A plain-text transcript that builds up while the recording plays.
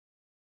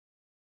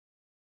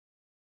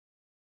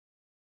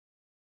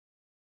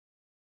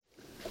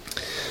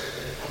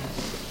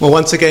Well,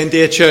 once again,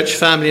 dear church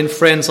family and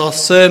friends, our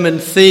sermon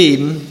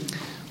theme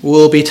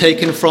will be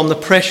taken from the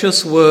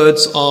precious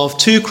words of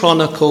 2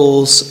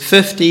 Chronicles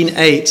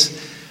 15:8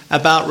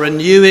 about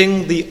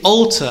renewing the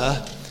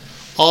altar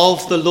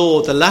of the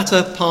Lord, the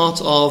latter part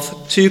of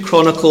 2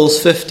 Chronicles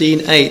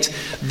 15:8.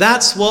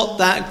 That's what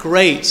that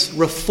great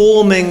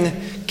reforming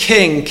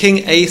king,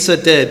 King Asa,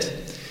 did.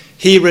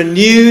 He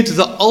renewed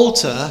the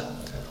altar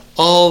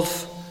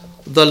of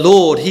the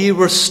Lord. He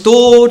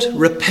restored,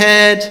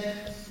 repaired,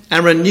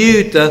 and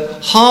renewed the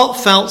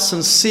heartfelt,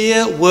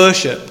 sincere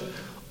worship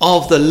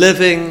of the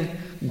living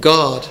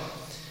God.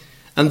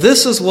 And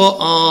this is what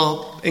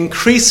our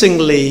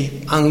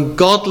increasingly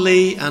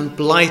ungodly and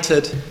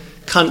blighted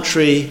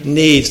country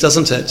needs,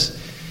 doesn't it?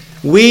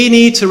 We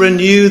need to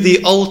renew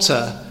the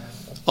altar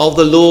of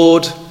the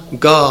Lord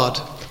God.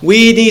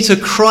 We need to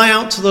cry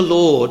out to the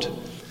Lord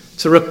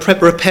to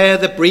repair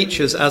the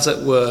breaches, as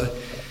it were.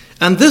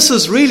 And this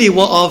is really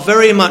what our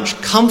very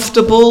much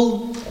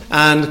comfortable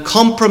and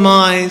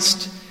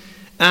compromised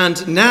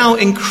and now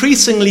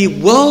increasingly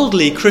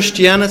worldly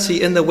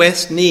Christianity in the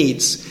West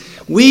needs.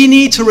 We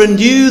need to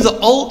renew the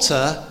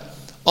altar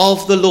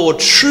of the Lord,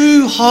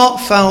 true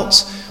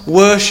heartfelt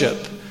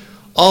worship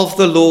of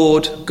the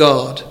Lord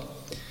God.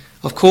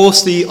 Of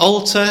course, the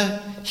altar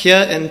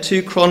here in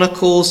 2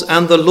 Chronicles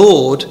and the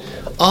Lord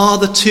are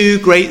the two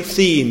great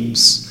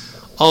themes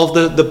of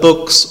the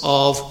books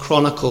of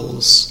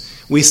Chronicles.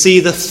 We see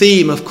the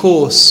theme, of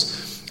course,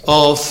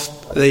 of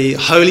the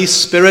Holy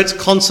Spirit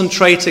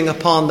concentrating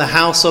upon the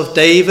house of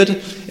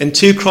David, in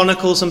 2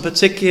 Chronicles in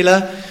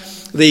particular,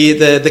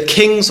 the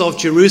kings of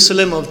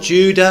Jerusalem, of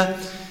Judah.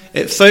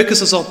 It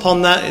focuses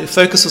upon that. It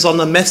focuses on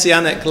the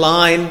messianic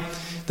line,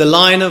 the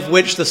line of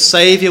which the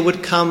Saviour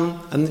would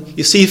come. And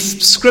you see,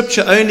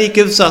 Scripture only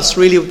gives us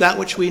really that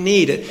which we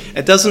need.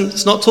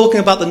 It's not talking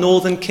about the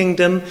northern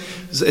kingdom.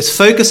 It's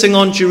focusing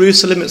on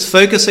Jerusalem. It's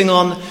focusing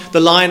on the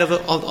line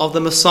of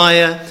the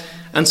Messiah.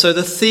 And so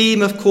the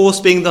theme, of course,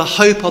 being the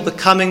hope of the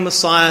coming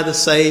Messiah, the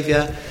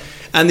Saviour.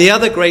 And the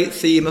other great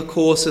theme, of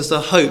course, is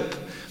the hope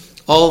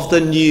of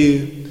the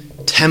new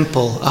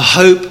temple. A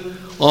hope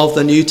of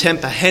the new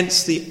temple.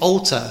 Hence the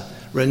altar,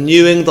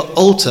 renewing the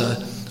altar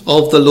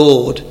of the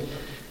Lord.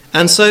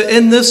 And so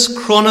in this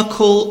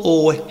chronicle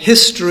or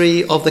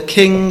history of the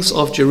kings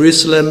of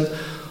Jerusalem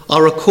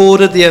are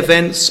recorded the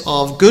events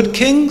of good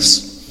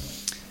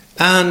kings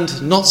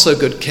and not so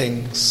good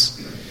kings.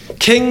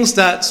 Kings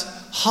that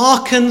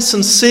hearken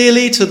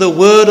sincerely to the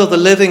word of the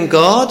living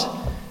God,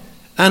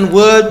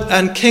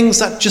 and kings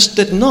that just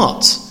did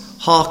not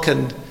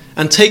hearken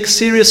and take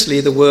seriously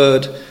the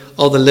word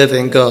of the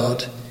living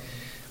God.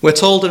 We're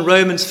told in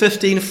Romans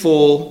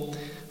 15:4,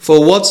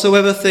 "For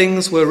whatsoever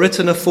things were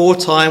written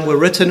aforetime were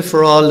written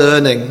for our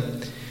learning,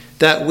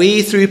 that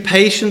we through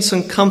patience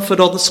and comfort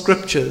of the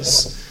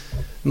Scriptures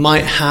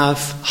might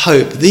have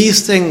hope."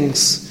 These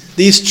things,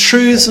 these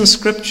truths and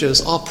Scriptures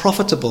are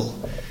profitable.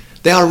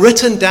 They are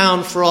written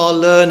down for our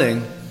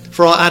learning,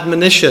 for our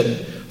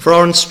admonition, for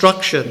our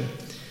instruction.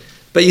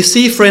 But you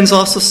see, friends,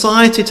 our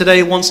society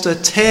today wants to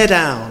tear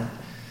down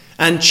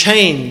and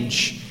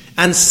change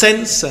and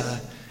censor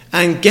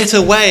and get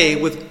away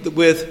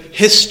with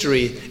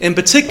history, in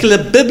particular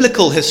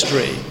biblical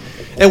history.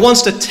 It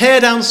wants to tear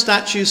down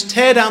statues,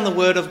 tear down the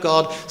Word of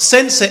God,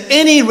 censor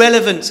any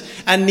relevant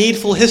and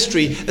needful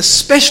history,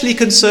 especially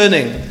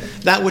concerning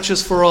that which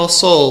is for our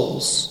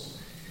souls.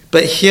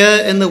 But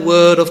here in the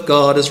Word of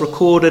God is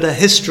recorded a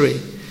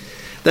history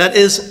that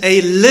is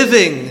a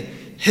living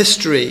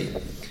history.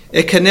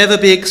 It can never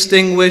be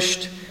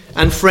extinguished.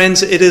 And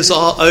friends, it is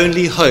our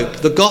only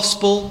hope. The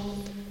gospel,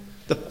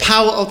 the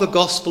power of the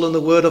gospel and the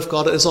Word of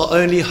God is our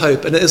only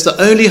hope. And it is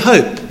the only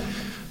hope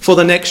for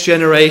the next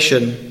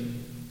generation.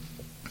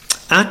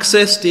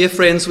 Access, dear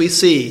friends, we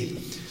see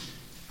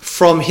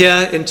from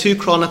here in 2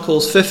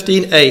 Chronicles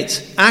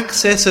 15:8.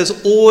 Access has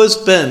always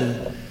been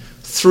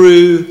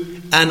through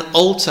an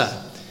altar.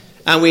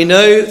 And we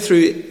know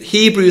through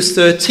Hebrews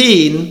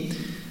 13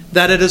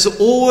 that it has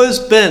always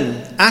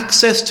been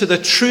access to the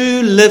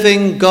true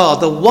living God.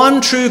 The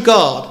one true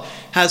God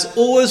has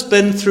always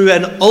been through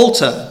an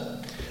altar.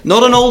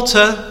 Not an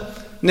altar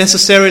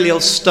necessarily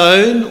of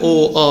stone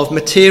or of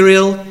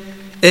material.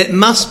 It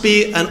must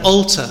be an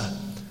altar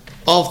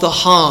of the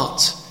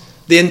heart,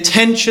 the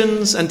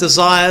intentions and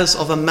desires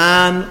of a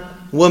man,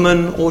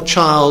 woman, or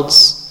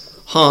child's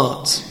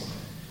heart.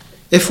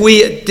 If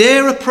we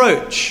dare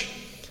approach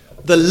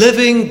the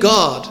living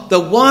God,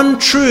 the one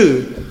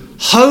true,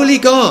 holy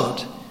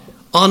God,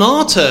 on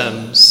our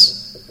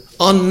terms,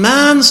 on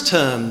man's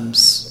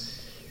terms,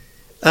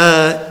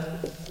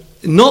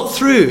 not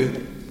through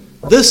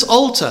this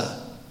altar,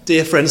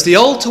 dear friends, the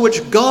altar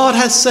which God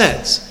has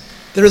set,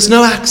 there is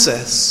no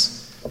access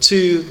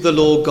to the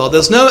Lord God.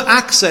 There's no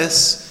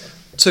access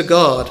to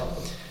God.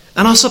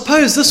 And I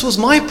suppose this was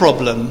my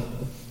problem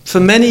for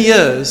many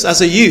years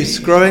as a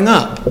youth growing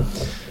up.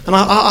 And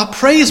I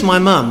praise my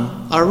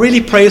mum. I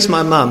really praise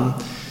my mum.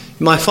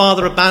 My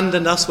father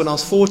abandoned us when I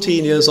was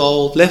 14 years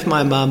old, left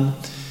my mum,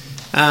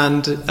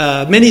 and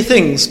many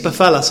things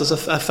befell us as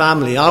a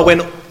family. I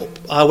went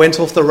I went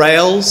off the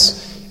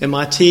rails in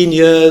my teen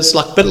years,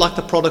 a bit like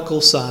the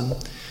prodigal son.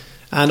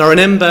 And I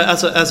remember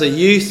as a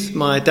youth,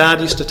 my dad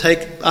used to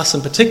take us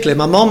in particular.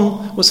 My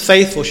mom was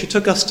faithful. She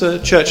took us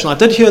to church, and I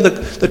did hear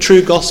the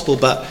true gospel,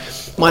 but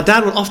my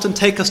dad would often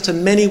take us to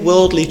many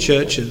worldly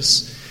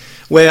churches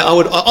where I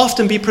would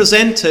often be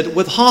presented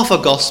with half a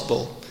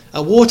gospel,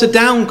 a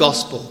watered-down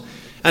gospel.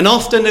 And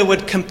often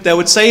they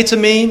would say to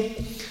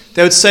me,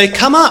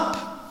 come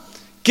up,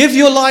 give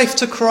your life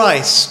to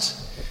Christ.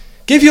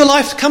 Give your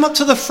life, come up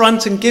to the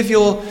front and give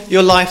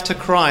your life to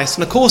Christ.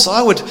 And of course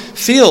I would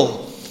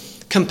feel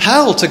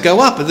compelled to go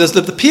up.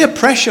 The peer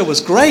pressure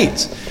was great.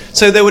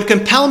 So they would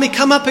compel me,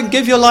 come up and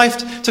give your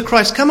life to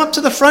Christ. Come up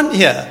to the front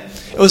here.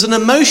 It was an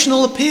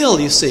emotional appeal,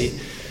 you see.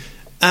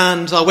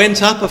 And I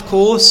went up, of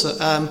course,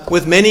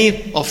 with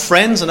many of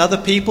friends and other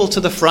people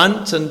to the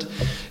front. And,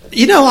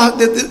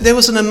 there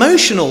was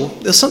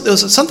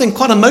something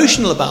quite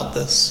emotional about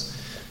this.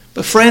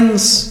 But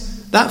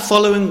friends, that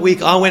following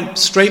week, I went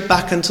straight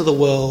back into the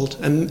world.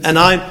 And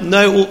I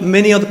know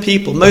many other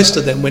people, most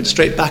of them went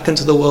straight back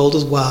into the world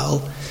as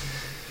well.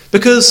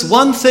 Because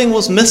one thing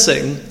was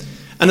missing,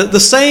 and the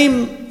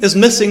same is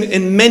missing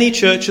in many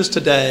churches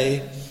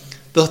today.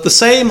 The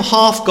same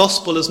half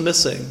gospel is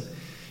missing.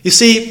 You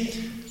see,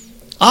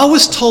 I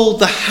was told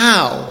the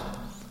how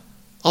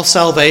of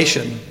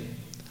salvation.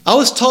 I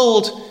was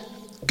told,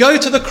 go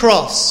to the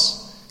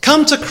cross,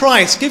 come to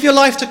Christ, give your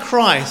life to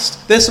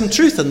Christ. There's some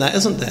truth in that,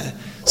 isn't there?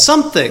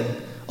 Something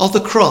of the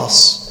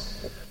cross.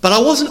 But I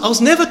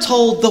was never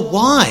told the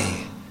why.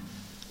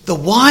 The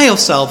why of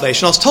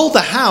salvation. I was told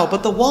the how,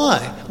 but the why.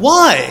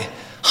 Why?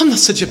 I'm not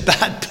such a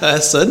bad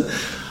person.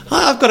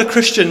 I've got a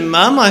Christian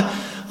mum.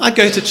 I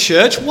go to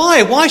church.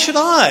 Why? Why should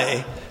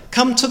I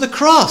come to the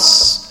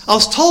cross? I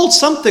was told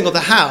something of the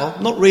how,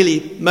 not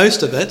really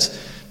most of it,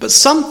 but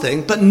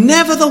something, but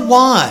never the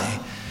why.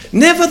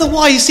 Never the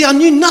why. You see, I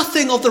knew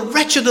nothing of the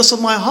wretchedness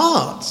of my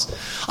heart.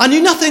 I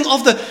knew nothing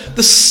of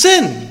the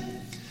sin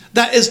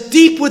that is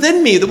deep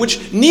within me,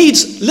 which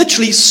needs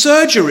literally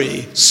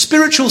surgery,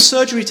 spiritual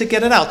surgery to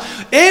get it out.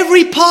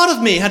 Every part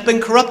of me had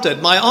been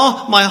corrupted. My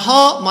heart,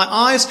 my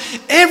eyes,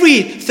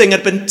 everything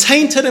had been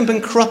tainted and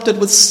been corrupted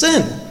with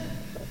sin.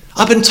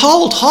 I've been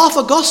told half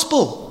a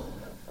gospel.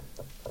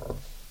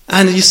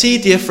 And you see,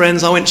 dear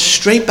friends, I went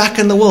straight back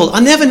in the world. I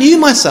never knew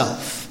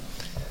myself.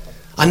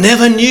 I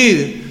never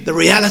knew the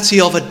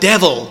reality of a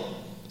devil.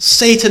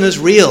 Satan is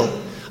real.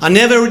 I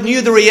never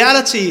knew the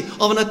reality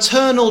of an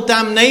eternal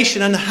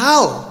damnation and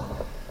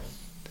hell.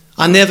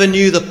 I never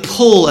knew the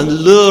pull and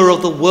lure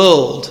of the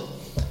world.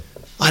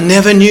 I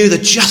never knew the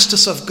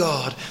justice of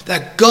God,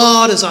 that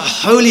God is a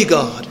holy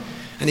God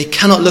and he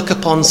cannot look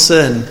upon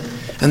sin.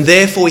 And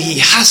therefore he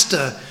has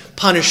to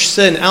punish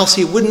sin, else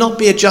he would not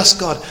be a just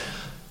God.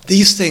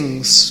 These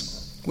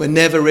things were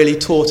never really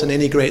taught in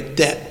any great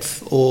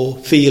depth or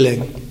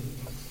feeling.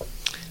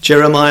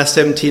 Jeremiah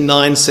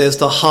 17:9 says,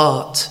 the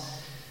heart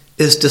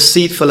is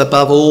deceitful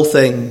above all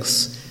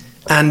things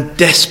and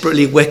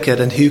desperately wicked,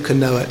 and who can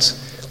know it?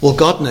 Well,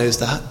 God knows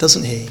that,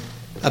 doesn't he,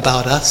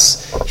 about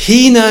us?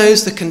 He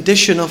knows the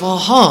condition of our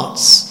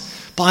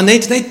hearts. By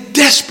nature, they're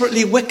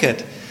desperately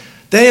wicked.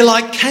 They're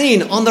like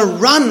Cain on the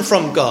run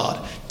from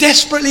God,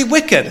 desperately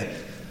wicked,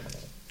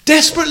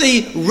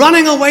 desperately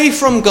running away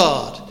from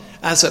God,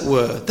 as it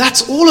were.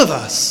 That's all of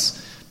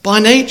us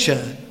by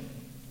nature.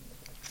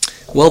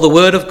 Well, the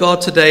word of God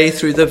today,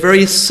 through the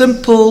very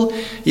simple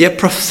yet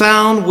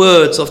profound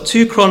words of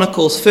 2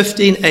 Chronicles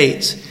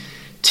 15:8,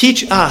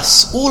 teach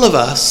us, all of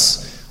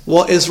us,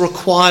 what is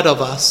required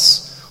of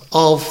us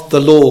of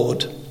the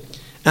Lord.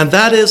 And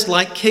that is,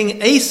 like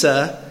King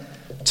Asa,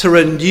 to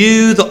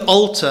renew the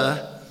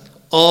altar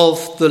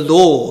of the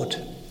Lord,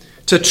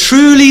 to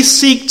truly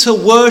seek to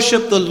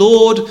worship the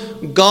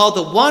Lord God,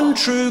 the one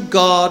true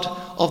God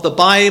of the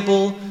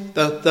Bible,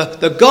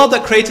 the God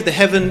that created the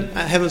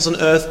heavens and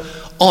earth,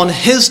 on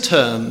his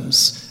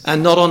terms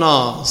and not on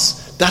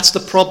ours. That's the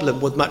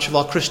problem with much of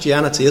our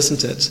Christianity,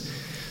 isn't it?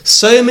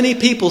 So many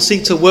people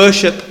seek to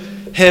worship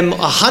him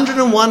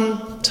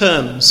 101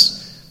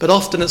 terms, but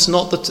often it's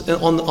not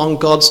on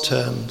God's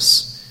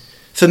terms.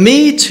 For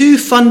me, two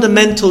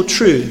fundamental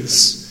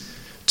truths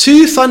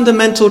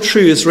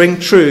ring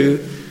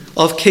true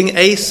of King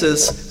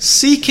Asa's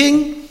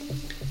seeking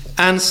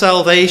and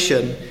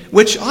salvation,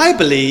 which I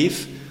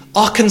believe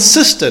are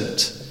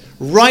consistent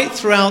right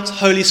throughout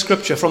Holy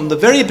Scripture, from the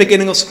very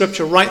beginning of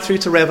Scripture right through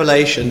to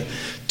Revelation.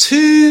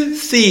 Two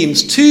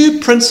themes, two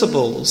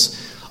principles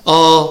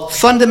are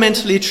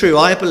fundamentally true,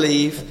 I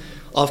believe,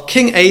 of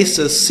King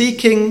Asa's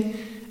seeking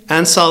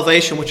and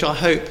salvation, which I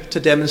hope to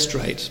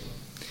demonstrate.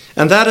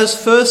 And that is,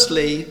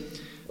 firstly,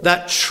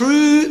 that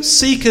true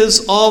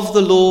seekers of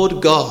the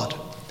Lord God,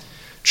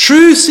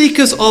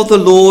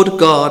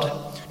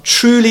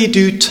 truly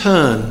do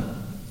turn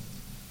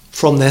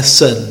from their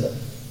sin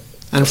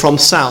and from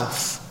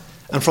self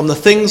and from the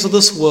things of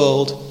this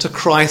world to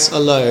Christ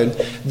alone.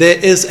 There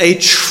is a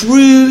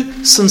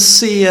true,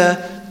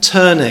 sincere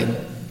turning.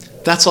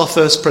 That's our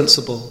first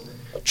principle.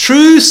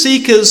 True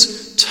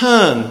seekers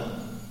turn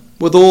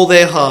with all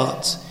their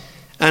heart.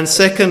 And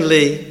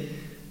secondly,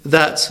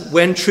 that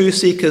when truth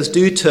seekers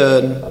do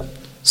turn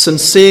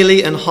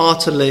sincerely and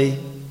heartily,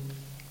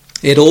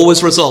 it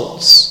always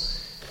results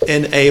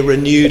in a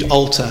renewed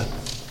altar,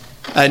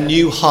 a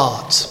new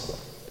heart,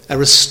 a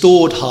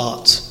restored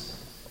heart,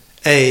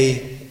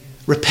 a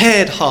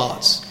repaired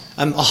heart,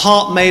 a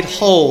heart made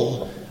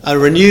whole, a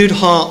renewed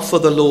heart for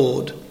the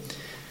Lord.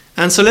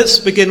 And so let's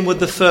begin with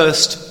the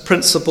first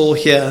principle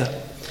here.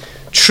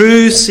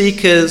 True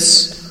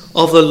seekers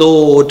of the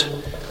Lord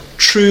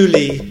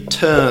truly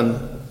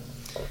turn.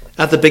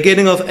 At the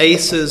beginning of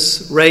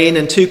Asa's reign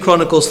in 2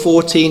 Chronicles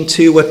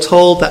 14:2, we're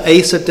told that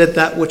Asa did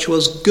that which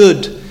was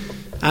good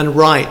and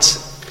right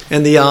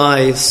in the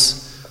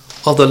eyes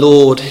of the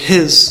Lord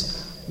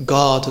his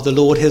God. The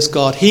Lord his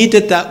God. He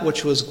did that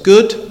which was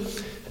good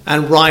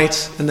and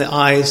right in the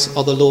eyes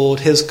of the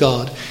Lord his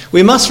God.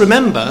 We must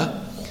remember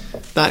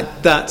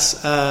that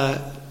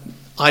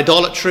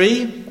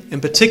idolatry in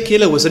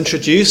particular was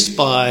introduced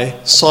by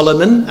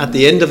Solomon at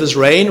the end of his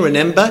reign.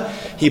 Remember,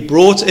 he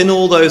brought in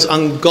all those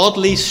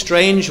ungodly,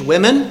 strange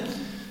women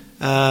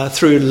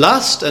through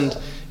lust, and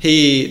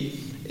he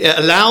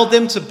allowed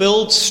them to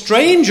build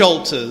strange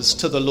altars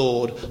to the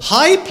Lord,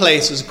 high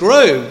places,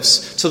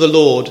 groves to the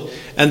Lord.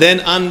 And then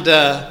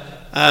under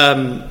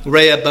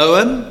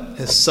Rehoboam,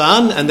 his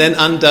son, and then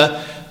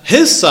under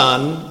his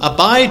son,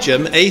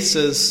 Abijam,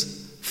 Asa's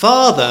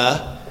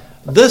father,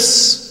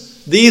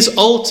 these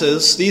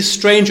altars, these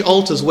strange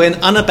altars,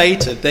 went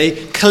unabated. They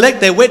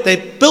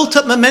built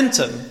up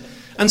momentum.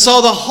 And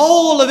so the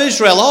whole of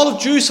Israel, all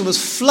of Jerusalem was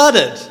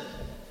flooded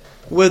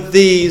with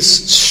these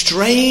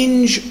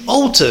strange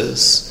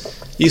altars,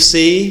 you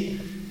see.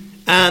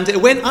 And it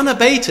went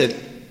unabated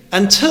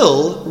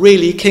until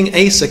really King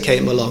Asa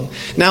came along.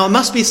 Now it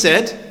must be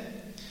said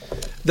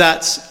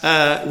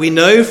that we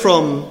know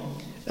from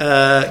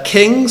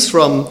Kings,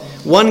 from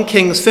 1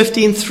 Kings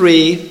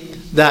 15:3,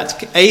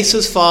 that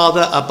Asa's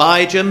father,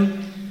 Abijam,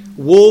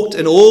 walked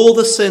in all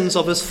the sins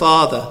of his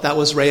father. That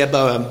was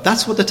Rehoboam.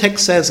 That's what the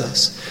text says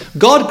us.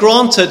 God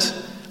granted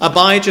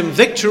Abijam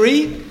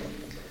victory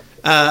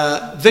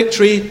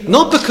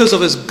not because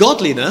of his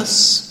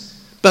godliness,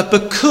 but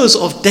because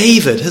of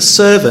David, his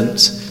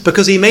servant,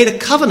 because he made a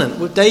covenant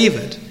with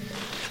David.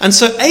 And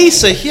so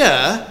Asa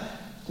here,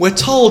 we're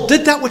told,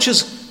 did that which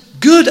is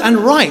good and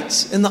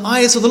right in the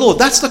eyes of the Lord.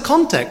 That's the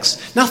context.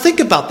 Now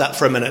think about that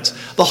for a minute.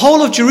 The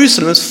whole of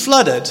Jerusalem is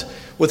flooded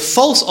with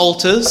false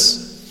altars.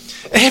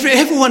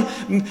 Everyone,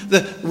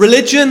 the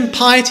religion,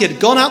 piety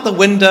had gone out the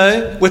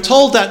window. We're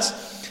told that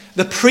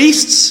the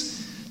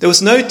priests, there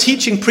was no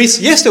teaching priests.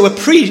 Yes, there were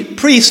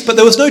priests, but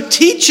there was no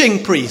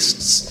teaching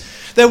priests.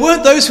 There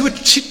weren't those who were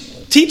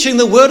teaching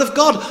the word of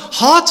God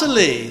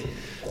heartily.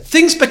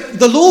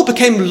 The law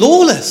became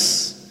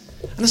lawless.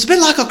 And it's a bit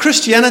like our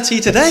Christianity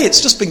today.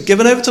 It's just been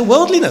given over to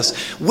worldliness.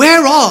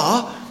 Where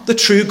are the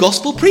true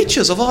gospel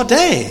preachers of our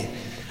day?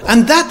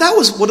 And that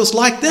was what it was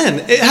like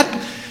then.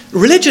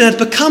 Religion had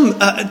become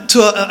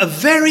to a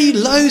very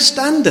low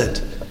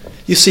standard,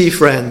 you see,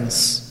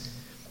 friends.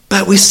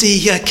 But we see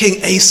here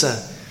King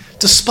Asa,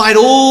 despite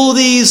all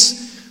these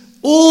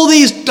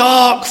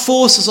dark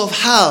forces of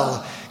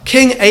hell,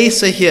 King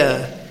Asa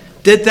here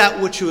did that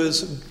which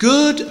was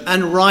good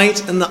and right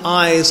in the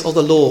eyes of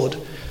the Lord.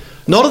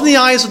 Not in the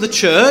eyes of the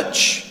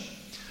church,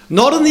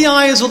 not in the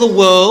eyes of the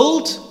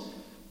world,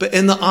 but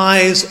in the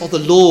eyes of the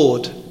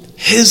Lord,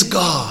 his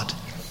God.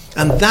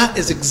 And that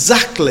is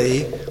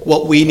exactly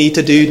what we need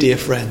to do, dear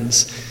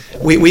friends.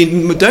 We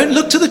don't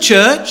look to the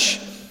church,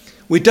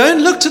 we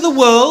don't look to the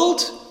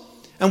world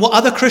and what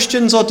other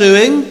Christians are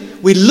doing.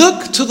 We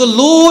look to the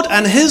Lord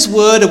and his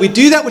word, and we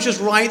do that which is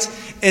right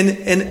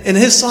in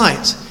his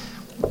sight.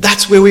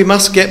 That's where we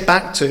must get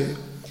back to.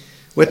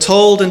 We're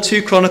told in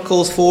 2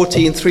 Chronicles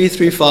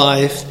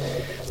 14:3-5,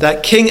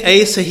 that King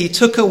Asa, he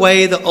took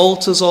away the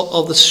altars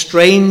of the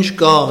strange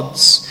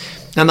gods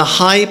and the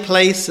high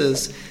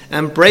places,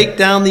 and break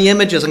down the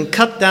images and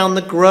cut down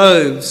the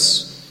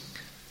groves.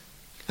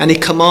 And he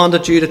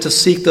commanded Judah to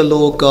seek the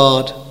Lord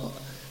God,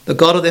 the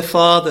God of their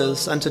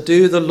fathers, and to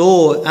do the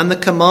law and the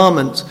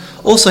commandment.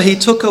 Also he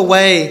took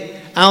away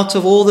out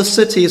of all the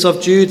cities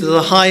of Judah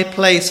the high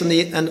place and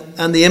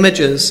the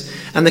images,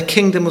 and the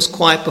kingdom was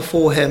quiet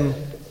before him.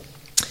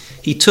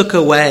 He took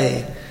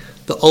away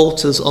the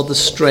altars of the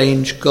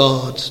strange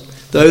gods,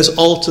 those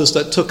altars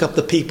that took up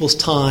the people's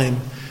time,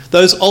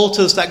 those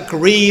altars that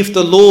grieved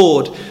the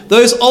Lord,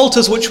 those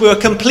altars which were a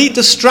complete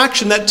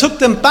distraction, that took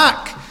them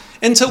back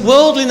into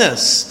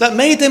worldliness, that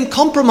made them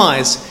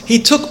compromise. He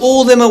took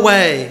all them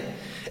away.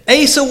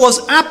 Asa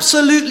was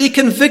absolutely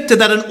convicted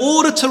that in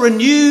order to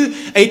renew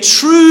a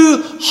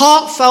true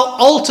heartfelt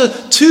altar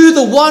to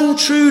the one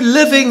true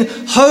living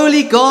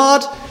holy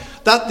God,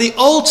 that the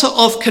altar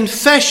of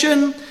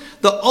confession,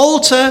 the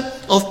altar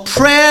of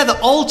prayer, the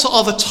altar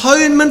of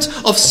atonement,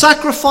 of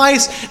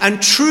sacrifice, and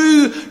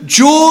true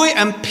joy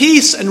and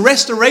peace and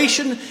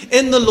restoration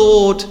in the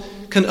Lord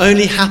can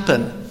only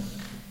happen.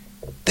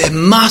 There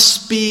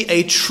must be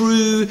a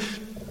true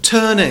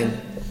turning.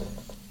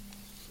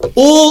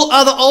 All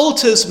other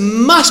altars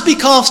must be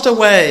cast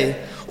away.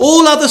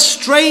 All other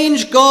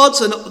strange gods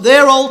and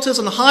their altars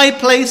and high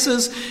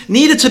places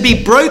needed to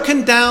be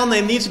broken down.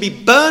 They needed to be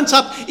burnt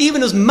up.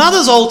 Even his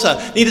mother's altar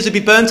needed to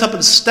be burnt up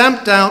and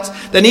stamped out.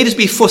 They needed to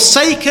be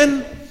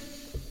forsaken.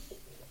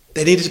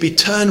 They needed to be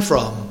turned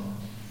from,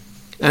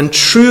 and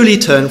truly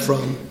turned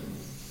from.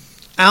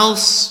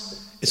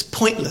 Else it's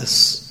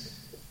pointless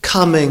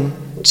coming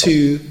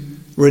to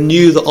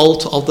renew the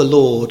altar of the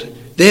Lord.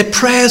 Their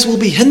prayers will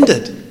be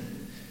hindered.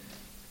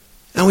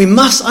 And we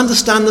must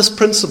understand this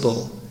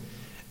principle.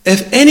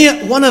 If any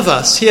one of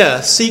us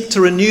here seek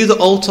to renew the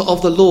altar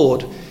of the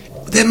Lord,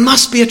 there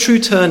must be a true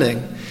turning.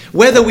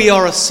 Whether we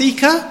are a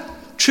seeker,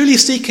 truly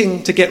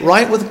seeking to get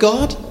right with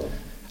God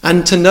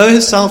and to know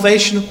his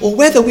salvation, or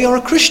whether we are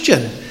a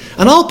Christian.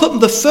 And I'll put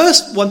the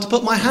first one to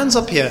put my hands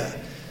up here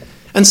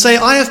and say,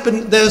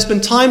 there's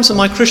been times in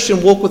my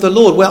Christian walk with the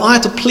Lord where I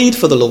had to plead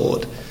for the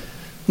Lord.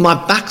 My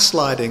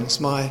backslidings,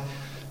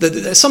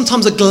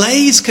 sometimes a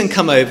glaze can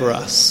come over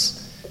us.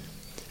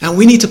 And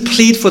we need to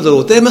plead for the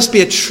Lord. There must be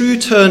a true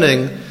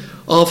turning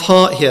of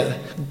heart here.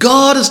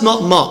 God is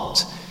not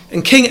mocked.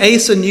 And King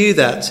Asa knew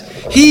that.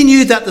 He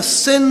knew that his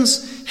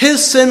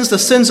sins, the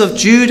sins of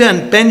Judah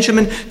and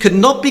Benjamin, could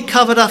not be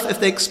covered up if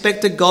they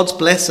expected God's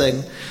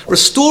blessing.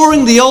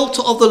 Restoring the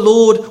altar of the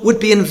Lord would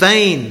be in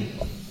vain.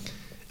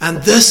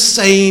 And this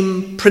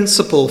same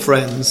principle,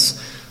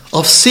 friends,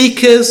 of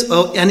seekers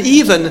and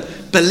even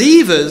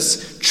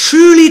believers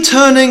truly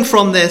turning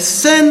from their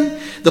sin,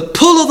 the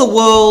pull of the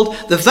world,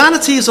 the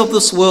vanities of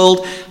this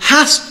world,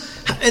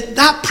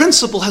 that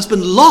principle has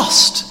been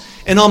lost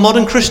in our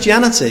modern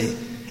Christianity.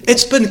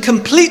 It's been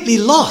completely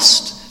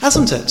lost,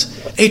 hasn't it?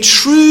 A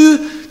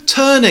true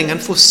turning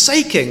and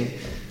forsaking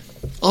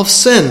of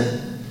sin.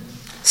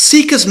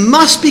 Seekers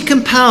must be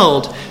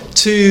compelled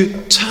to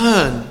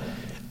turn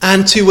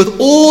and to, with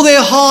all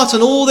their heart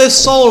and all their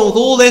soul, with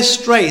all their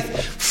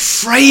strength,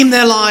 frame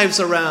their lives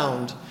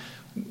around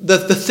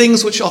the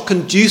things which are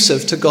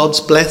conducive to God's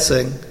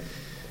blessing.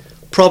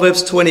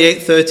 Proverbs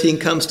 28:13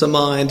 comes to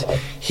mind.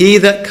 He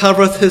that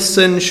covereth his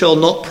sin shall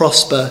not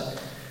prosper,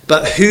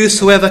 but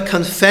whosoever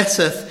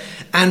confesseth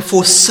and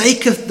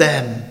forsaketh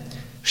them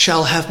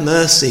shall have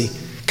mercy.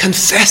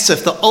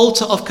 Confesseth, the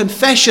altar of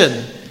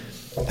confession,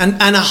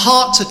 and a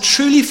heart to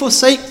truly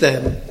forsake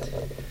them.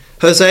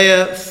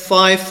 Hosea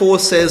 5:4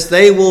 says,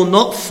 they will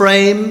not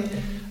frame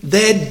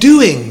their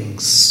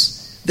doings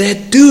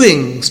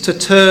to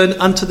turn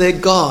unto their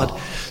God.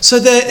 So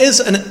there is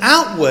an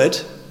outward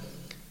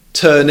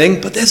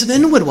turning, but there's an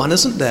inward one,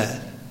 isn't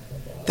there?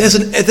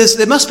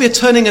 There must be a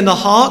turning in the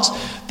heart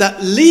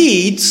that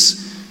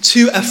leads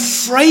to a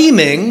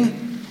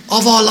framing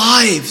of our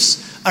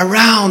lives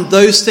around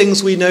those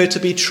things we know to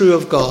be true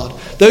of God.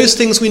 Those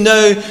things we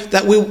know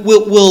that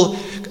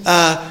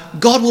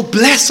God will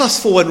bless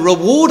us for and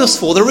reward us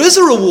for. There is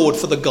a reward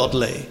for the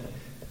godly.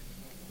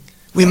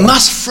 We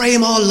must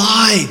frame our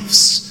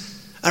lives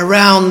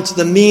around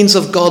the means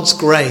of God's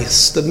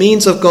grace, the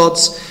means of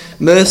God's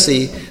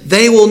mercy.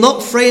 They will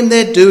not frame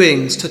their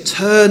doings to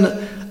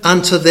turn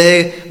unto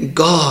their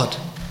God.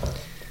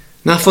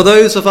 Now, for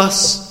those of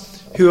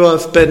us who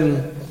have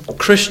been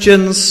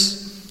Christians,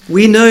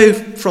 we know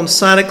from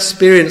sad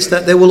experience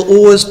that there will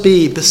always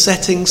be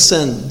besetting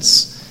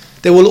sins.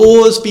 There will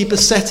always be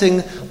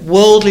besetting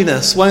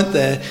worldliness, won't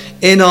there,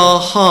 in our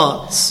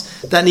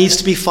hearts that needs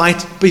to be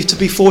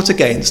fought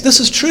against. This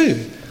is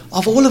true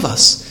of all of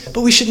us,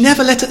 but we should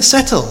never let it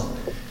settle.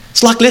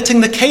 It's like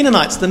letting the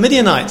Canaanites, the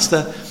Midianites,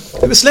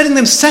 it's letting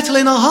them settle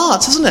in our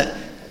hearts, isn't it?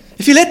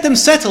 If you let them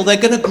settle, they're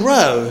going to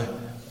grow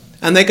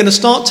and they're going to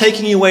start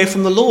taking you away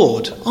from the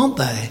Lord, aren't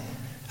they?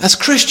 As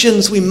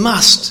Christians, we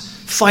must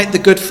fight the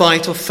good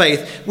fight of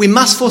faith. We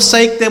must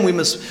forsake them. We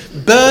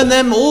must burn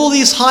them, all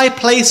these high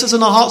places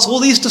in our hearts, all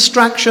these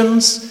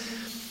distractions.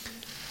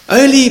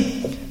 Only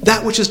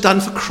that which is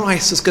done for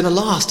Christ is going to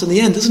last in the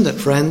end, isn't it,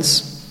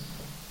 friends?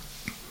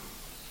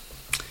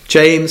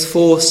 James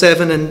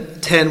 4:7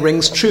 and 10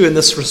 rings true in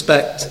this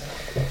respect.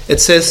 It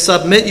says,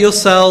 submit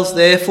yourselves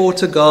therefore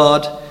to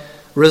God,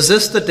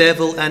 resist the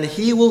devil, and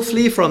he will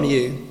flee from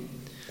you.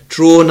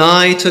 Draw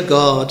nigh to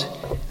God,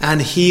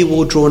 and he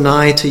will draw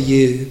nigh to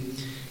you.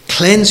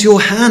 Cleanse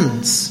your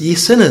hands, ye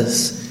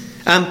sinners,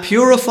 and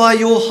purify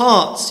your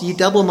hearts, ye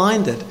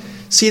double-minded.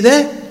 See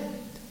there?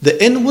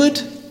 The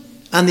inward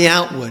and the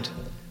outward.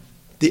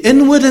 The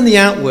inward and the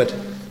outward.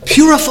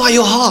 Purify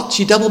your hearts,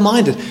 ye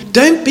double-minded.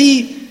 Don't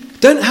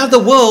have the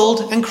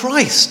world and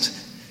Christ.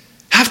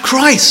 Have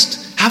Christ.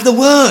 Have the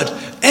word.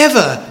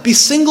 Ever. Be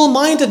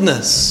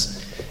single-mindedness.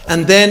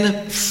 And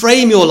then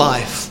frame your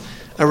life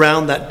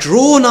around that.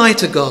 Draw nigh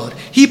to God.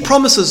 He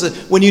promises that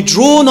when you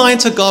draw nigh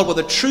to God with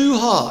a true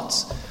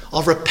heart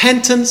of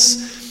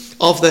repentance,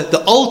 of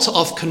the altar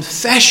of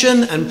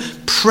confession and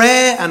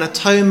prayer and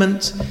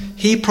atonement,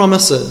 he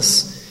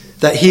promises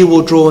that he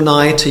will draw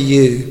nigh to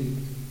you.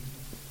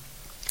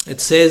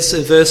 It says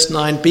in verse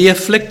 9, be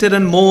afflicted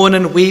and mourn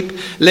and weep.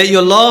 Let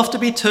your laughter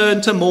be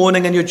turned to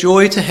mourning and your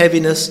joy to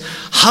heaviness.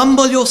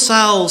 Humble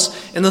yourselves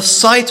in the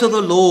sight of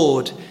the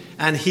Lord,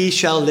 and he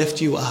shall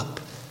lift you up.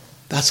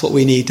 That's what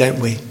we need, don't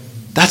we?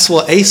 That's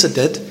what Asa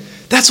did.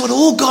 That's what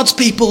all God's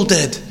people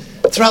did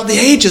throughout the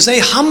ages. They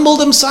humbled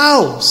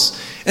themselves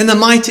in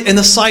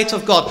the sight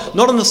of God,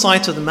 not in the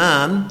sight of the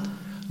man,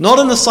 not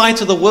in the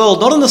sight of the world,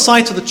 not in the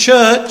sight of the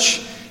church,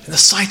 in the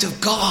sight of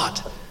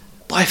God,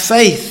 by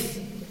faith.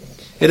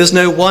 It is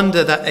no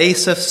wonder that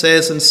Asaph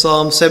says in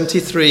Psalm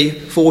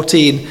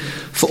 73:14,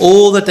 "For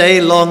all the day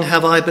long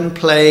have I been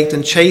plagued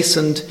and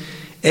chastened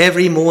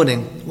every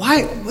morning."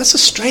 Why? That's a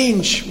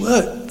strange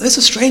word. Those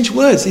are strange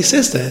words he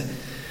says there.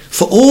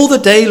 For all the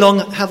day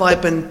long have I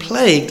been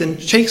plagued and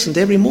chastened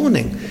every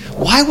morning.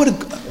 Why would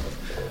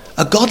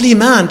a godly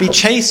man be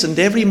chastened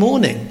every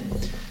morning?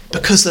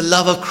 Because the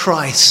love of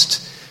Christ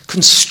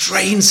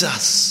constrains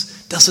us,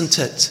 doesn't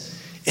it?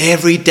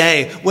 Every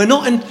day. We're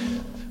not in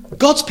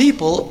God's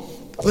people.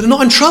 We're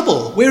not in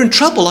trouble. We're in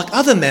trouble like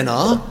other men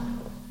are,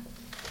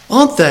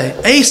 aren't they?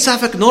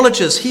 Asaph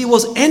acknowledges he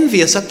was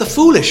envious at the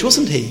foolish,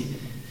 wasn't he?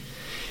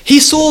 He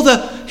saw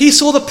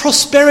the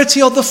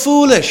prosperity of the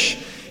foolish.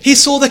 He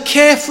saw the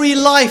carefree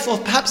life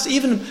of perhaps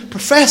even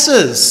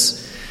professors.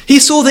 He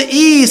saw the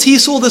ease. He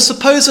saw the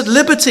supposed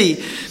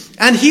liberty.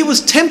 And he was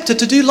tempted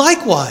to do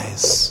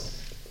likewise.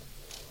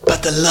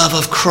 But the love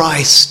of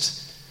Christ,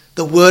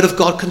 the word of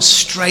God,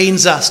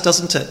 constrains us,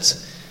 doesn't it,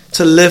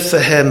 to live for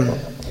him.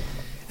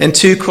 In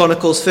 2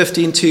 Chronicles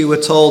 15:2,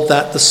 we're told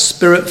that the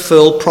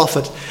spirit-filled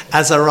prophet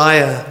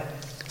Azariah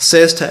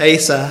says to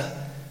Asa,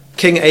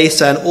 King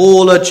Asa, and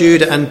all of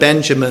Judah and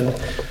Benjamin,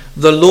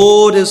 "The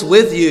Lord is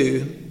with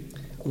you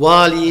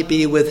while ye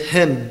be with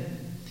him.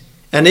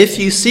 And if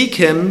you seek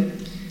him,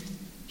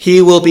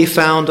 he will be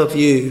found of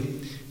you.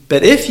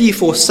 But if ye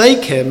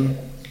forsake him,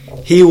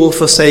 he will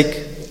forsake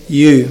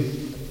you."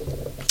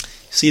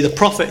 See, the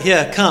prophet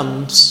here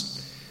comes.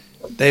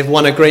 They've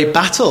won a great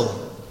battle.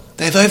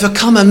 They've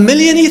overcome 1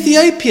 million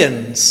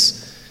Ethiopians.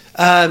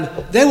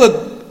 They were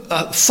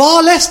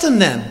far less than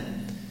them.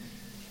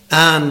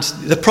 And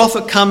the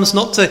prophet comes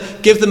not to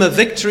give them a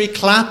victory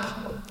clap,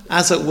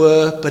 as it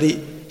were, but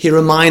he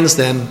reminds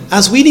them,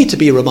 as we need to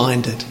be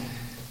reminded.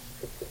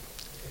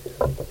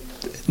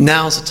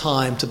 Now's the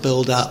time to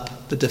build up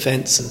the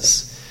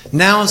defenses.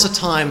 Now's the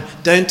time,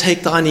 don't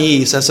take thine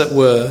ease, as it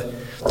were.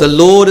 The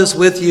Lord is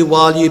with you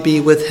while you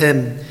be with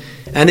him.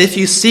 And if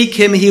you seek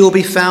him, he will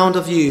be found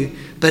of you.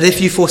 But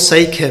if you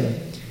forsake him,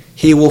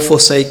 he will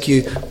forsake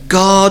you.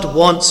 God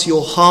wants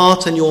your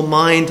heart and your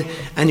mind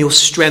and your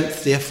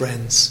strength, dear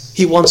friends.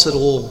 He wants it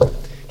all.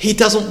 He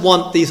doesn't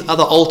want these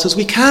other altars.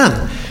 We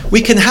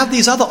can have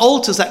these other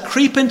altars that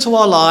creep into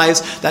our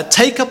lives, that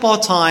take up our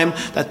time,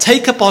 that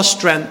take up our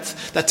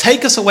strength, that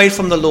take us away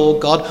from the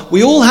Lord God.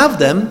 We all have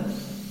them.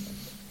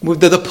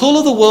 They're the pull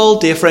of the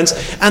world, dear friends.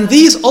 And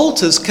these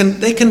altars can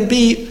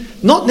be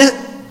not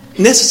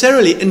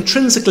necessarily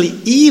intrinsically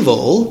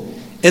evil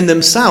in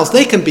themselves.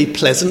 They can be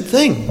pleasant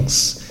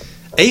things.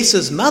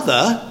 Asa's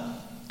mother,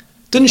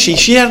 didn't she?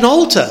 She had an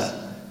altar.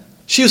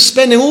 She was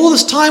spending all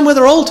this time with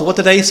her altar. What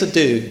did Asa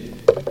do?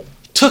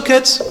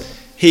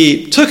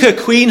 He took her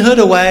queenhood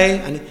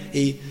away and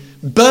he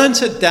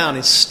burnt it down.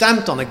 He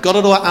stamped on it, got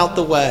it all out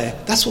the way.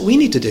 That's what we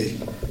need to do,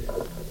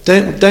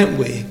 don't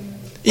we?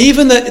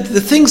 Even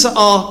the things that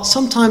are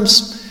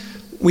sometimes,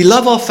 we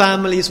love our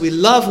families, we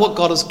love what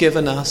God has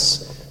given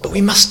us, but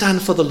we must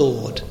stand for the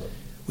Lord.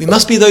 We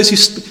must be those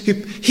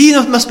he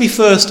must be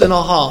first in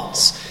our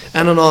hearts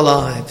and in our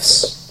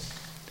lives.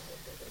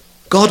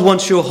 God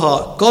wants your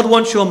heart. God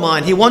wants your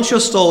mind. He wants your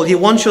soul. He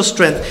wants your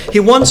strength.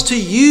 He wants to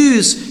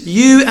use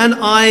you and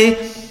I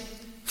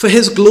for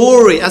his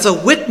glory, as a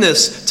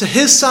witness to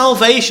his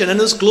salvation and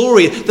his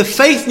glory. The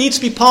faith needs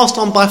to be passed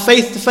on by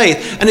faith to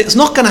faith. And it's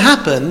not going to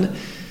happen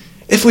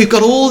if we've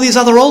got all these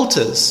other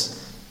altars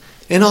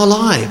in our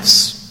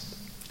lives.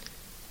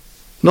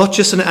 Not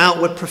just an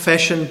outward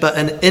profession, but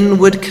an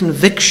inward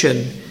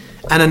conviction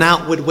and an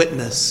outward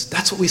witness.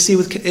 That's what we see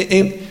with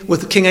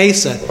King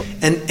Asa.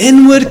 An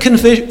inward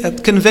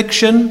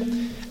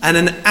conviction and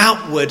an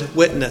outward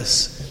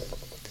witness.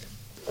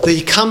 That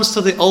he comes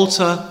to the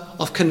altar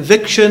of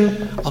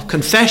conviction, of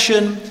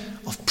confession,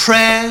 of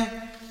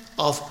prayer,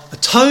 of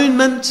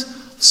atonement,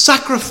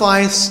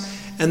 sacrifice,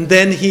 and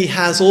then he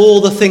has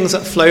all the things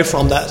that flow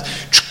from that.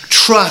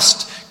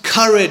 Trust,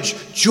 courage,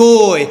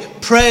 joy,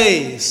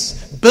 praise,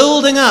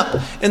 building up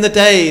in the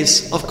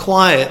days of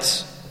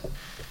quiet.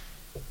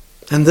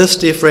 And this,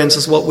 dear friends,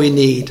 is what we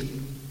need.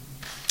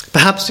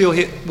 Perhaps you're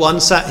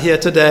one sat here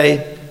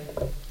today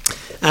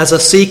as a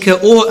seeker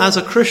or as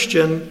a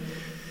Christian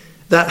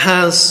that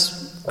has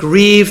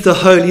grieved the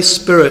Holy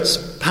Spirit.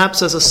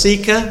 Perhaps as a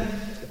seeker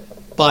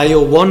by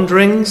your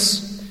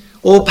wanderings,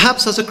 or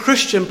perhaps as a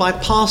Christian by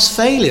past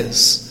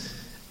failures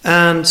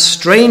and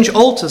strange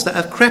altars that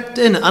have crept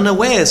in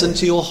unawares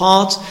into your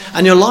heart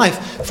and your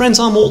life. Friends,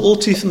 I'm all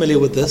too familiar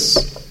with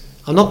this.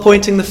 I'm not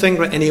pointing the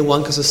finger at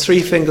anyone because there's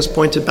 3 fingers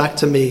pointed back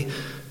to me.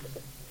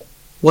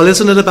 Well,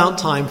 isn't it about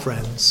time,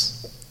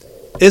 friends?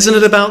 Isn't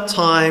it about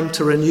time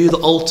to renew the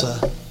altar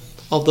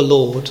of the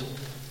Lord?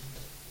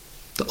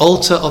 The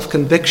altar of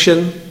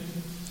conviction,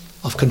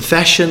 of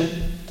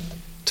confession,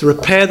 to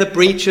repair the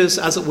breaches,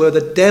 as it were.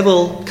 The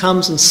devil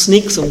comes and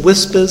sneaks and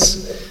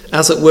whispers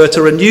as it were,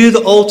 to renew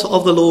the altar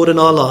of the Lord in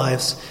our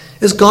lives.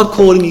 Is God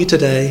calling you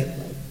today?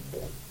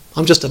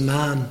 I'm just a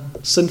man,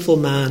 sinful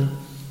man.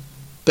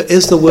 But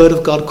is the word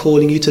of God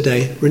calling you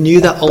today?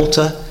 Renew that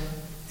altar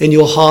in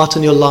your heart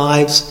and your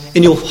lives,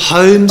 in your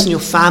homes and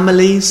your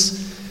families.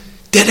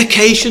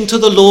 Dedication to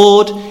the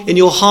Lord in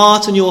your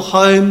heart and your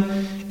home,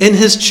 in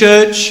his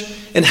church,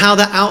 and how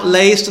that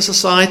outlays to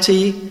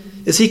society.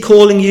 Is he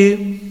calling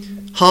you?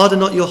 Harden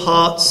not your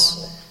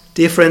hearts,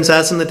 dear friends,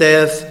 as in the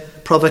day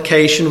of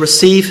provocation.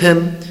 Receive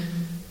him,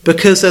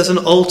 because there's an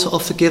altar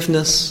of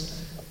forgiveness.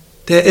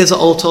 There is an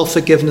altar of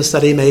forgiveness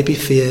that he may be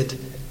feared.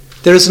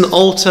 There is an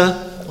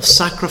altar of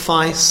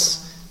sacrifice,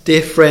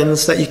 dear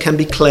friends, that you can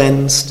be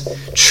cleansed,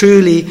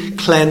 truly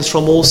cleansed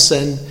from all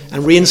sin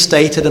and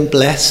reinstated and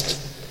blessed.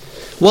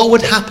 What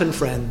would happen,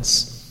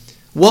 friends?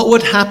 What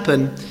would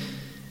happen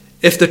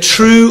if the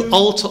true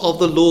altar of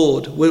the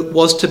Lord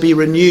was to be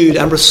renewed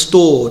and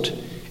restored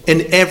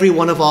in every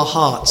one of our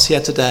hearts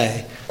here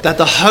today? That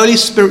the Holy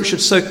Spirit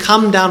should so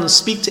come down and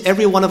speak to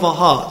every one of our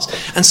hearts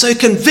and so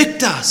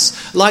convict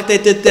us like they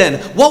did then.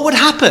 What would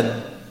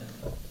happen?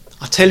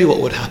 I'll tell you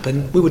what would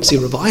happen. We would see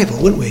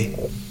revival, wouldn't we?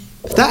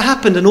 If that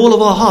happened in all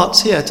of our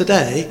hearts here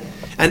today,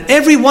 and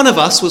every one of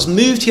us was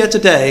moved here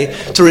today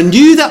to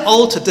renew that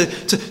altar,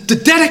 to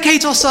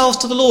dedicate ourselves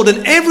to the Lord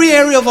in every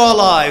area of our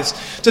lives,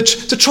 to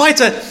try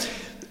to,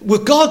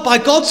 with God, by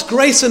God's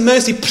grace and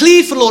mercy,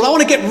 plead for the Lord. I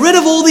want to get rid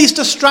of all these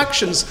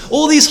distractions,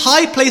 all these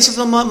high places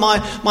on my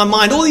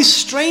mind, all these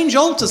strange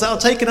altars that are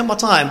taking up my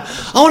time.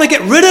 I want to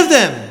get rid of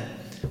them.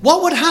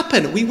 What would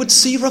happen? We would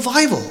see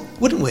revival,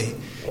 wouldn't we?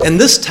 In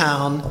this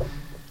town,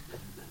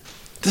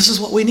 this is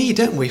what we need,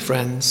 don't we,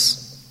 friends?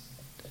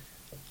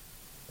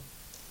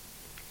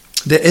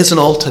 There is an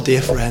altar,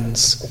 dear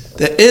friends.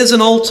 There is an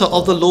altar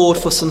of the Lord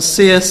for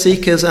sincere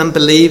seekers and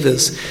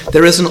believers.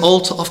 There is an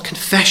altar of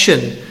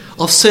confession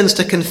of sins,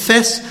 to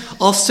confess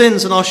our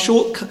sins and our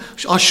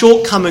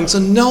shortcomings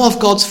and know of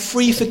God's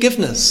free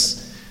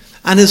forgiveness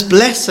and his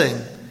blessing,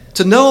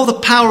 to know of the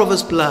power of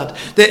his blood.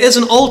 There is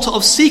an altar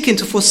of seeking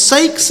to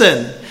forsake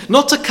sin,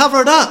 not to cover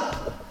it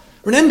up.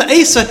 Remember,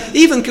 Asa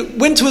even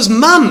went to his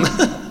mum.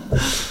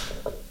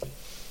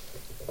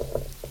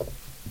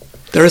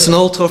 There is an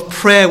altar of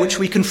prayer which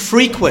we can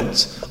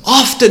frequent,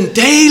 often,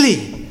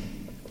 daily,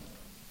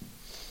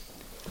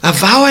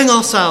 avowing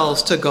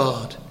ourselves to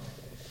God.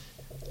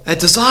 A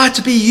desire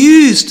to be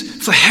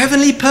used for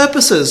heavenly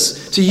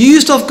purposes, to be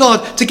used of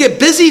God, to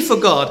get busy for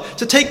God,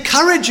 to take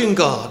courage in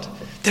God.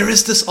 There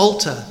is this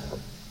altar.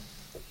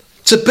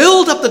 To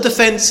build up the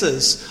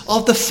defenses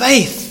of the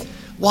faith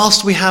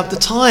whilst we have the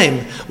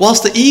time,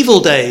 whilst the evil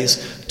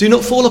days do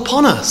not fall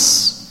upon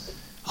us.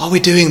 Are we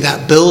doing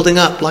that, building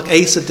up like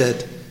Asa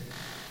did?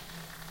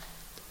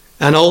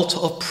 An altar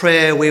of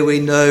prayer where we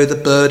know the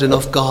burden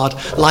of God,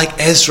 like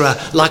Ezra,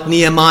 like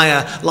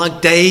Nehemiah,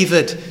 like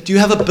David. Do you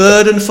have a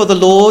burden for the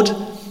Lord?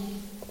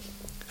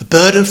 A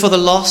burden for the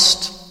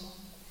lost?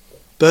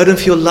 Burden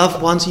for your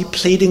loved ones? Are you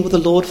pleading with the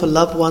Lord for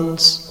loved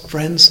ones,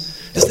 friends?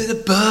 Is there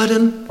a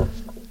burden?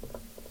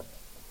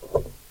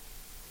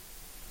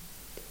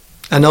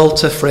 An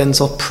altar,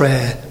 friends, of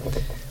prayer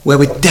where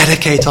we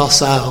dedicate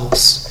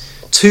ourselves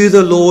to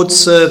the Lord's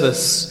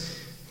service,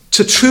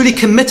 to truly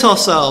commit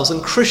ourselves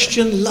in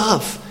Christian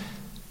love.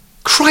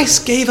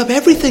 Christ gave up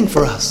everything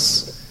for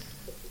us.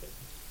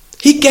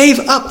 He gave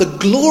up the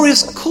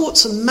glorious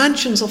courts and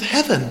mansions of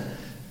heaven.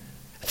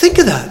 Think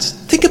of that.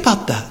 Think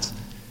about that.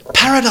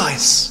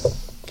 Paradise.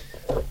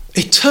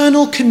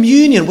 Eternal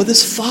communion with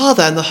his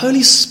Father and the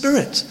Holy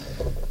Spirit.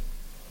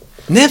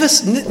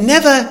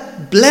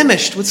 Never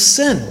blemished with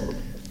sin.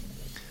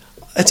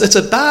 It's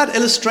a bad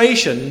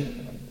illustration,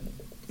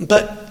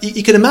 but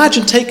you can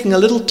imagine taking a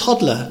little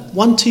toddler,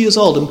 1-2 years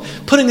old,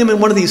 and putting them in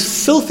one of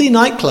these filthy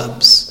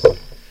nightclubs.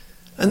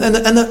 And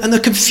the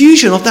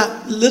confusion of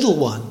that little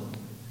one.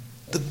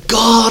 The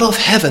God of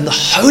heaven, the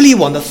Holy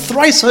One, the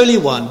thrice Holy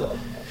One,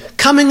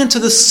 coming into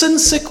the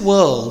sin-sick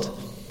world,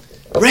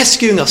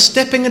 rescuing us,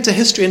 stepping into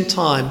history and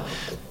time,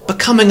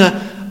 becoming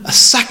a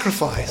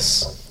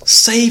sacrifice,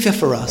 Saviour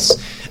for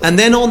us. And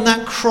then on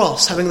that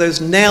cross, having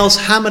those nails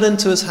hammered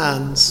into his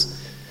hands.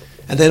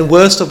 And then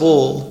worst of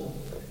all,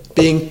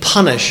 being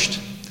punished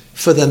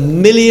for the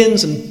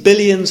millions and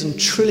billions and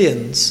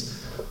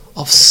trillions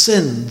of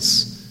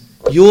sins,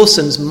 your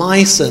sins,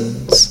 my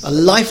sins, a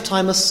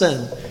lifetime of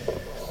sin.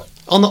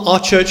 On our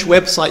church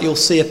website, you'll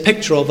see a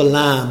picture of a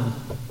lamb.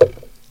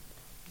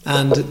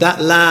 And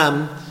that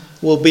lamb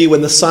will be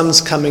when the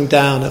sun's coming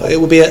down. It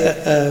will be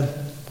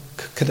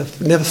could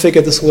have never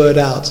figured this word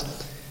out,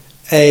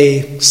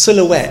 a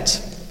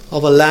silhouette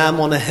of a lamb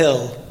on a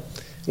hill.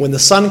 When the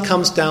sun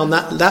comes down,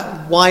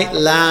 that white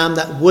lamb,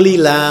 that woolly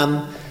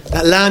lamb,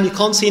 that lamb, you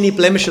can't see any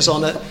blemishes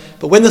on it,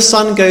 but when the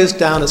sun goes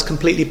down, it's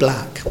completely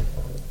black.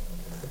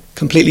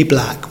 Completely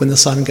black when the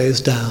sun goes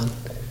down.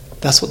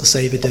 That's what the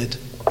Saviour did.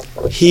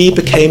 He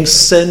became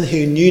sin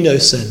who knew no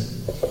sin,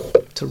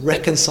 to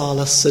reconcile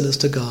us sinners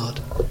to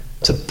God,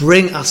 to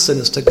bring us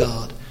sinners to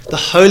God. The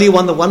Holy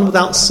One, the one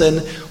without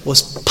sin,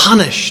 was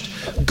punished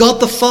God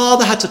the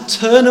Father had to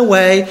turn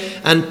away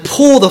and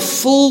pour the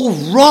full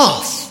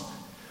wrath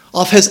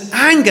of his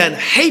anger and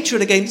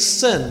hatred against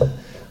sin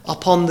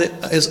upon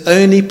his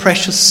only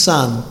precious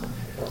Son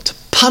to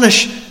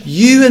punish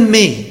you and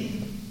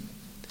me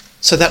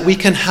so that we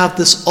can have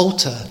this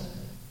altar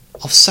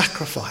of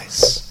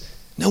sacrifice.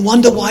 No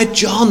wonder why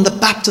John the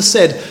Baptist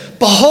said,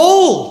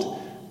 "Behold,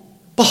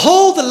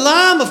 behold the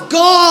Lamb of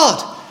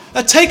God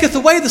that taketh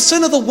away the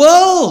sin of the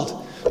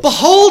world.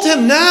 Behold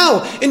him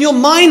now in your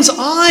mind's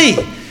eye,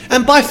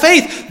 and by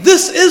faith,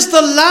 this is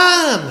the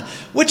Lamb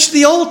which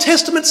the Old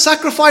Testament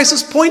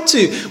sacrifices point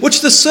to,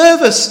 which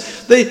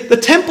the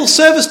temple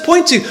service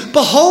point to.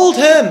 Behold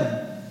him,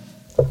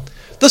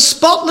 the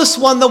spotless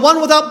one, the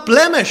one without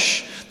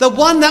blemish, the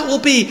one that will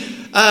be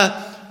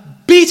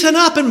beaten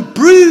up and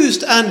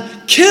bruised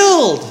and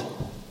killed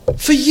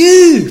for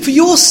you, for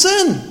your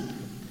sin.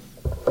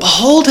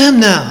 Behold him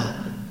now.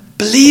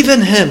 Believe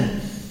in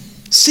him.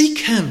 Seek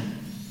him.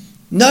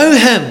 Know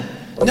him.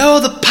 Know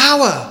the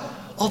power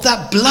of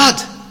that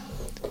blood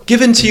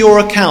given to your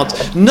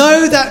account.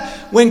 Know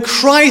that when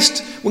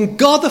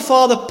God the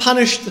Father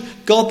punished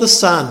God the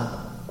Son,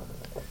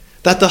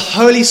 that the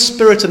Holy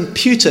Spirit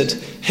imputed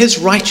his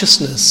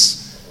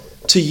righteousness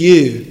to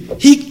you.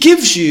 He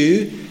gives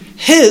you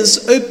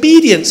his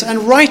obedience and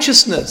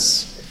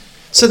righteousness,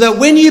 so that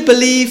when you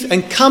believe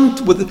and come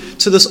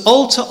to this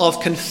altar of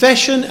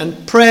confession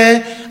and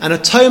prayer and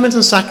atonement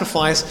and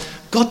sacrifice,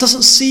 God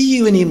doesn't see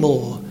you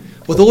anymore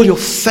with all your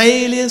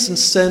failures and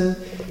sin.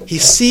 He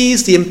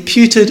sees the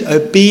imputed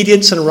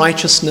obedience and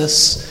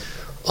righteousness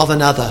of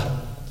another,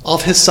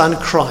 of his Son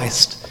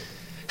Christ.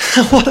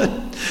 What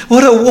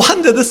a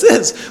wonder this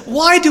is.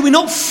 Why do we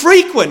not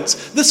frequent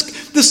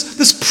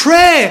this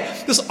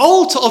prayer, this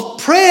altar of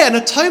prayer and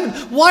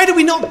atonement? Why do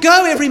we not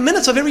go every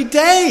minute of every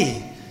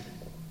day?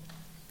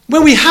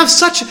 When we have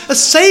such a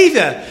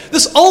Saviour,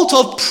 this altar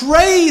of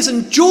praise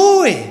and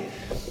joy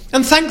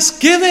and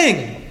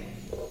thanksgiving.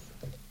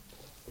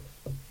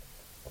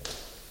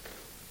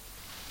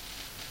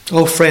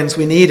 Oh, friends,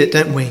 we need it,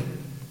 don't we?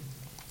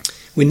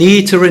 We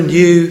need to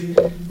renew,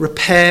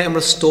 repair and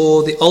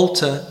restore the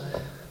altar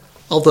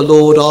of the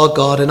Lord our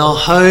God in our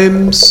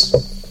homes,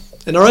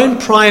 in our own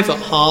private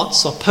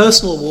hearts, our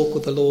personal walk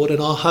with the Lord,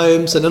 in our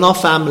homes and in our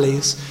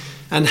families,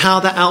 and how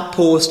that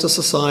outpours to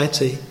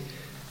society.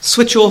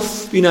 Switch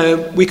off,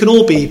 we can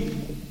all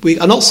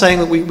I'm not saying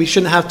that we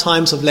shouldn't have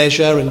times of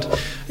leisure and,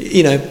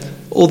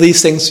 all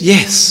these things.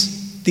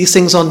 Yes, these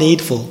things are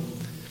needful.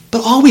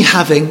 But are we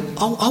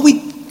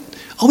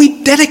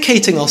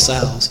dedicating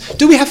ourselves?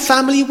 Do we have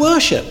family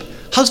worship?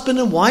 Husband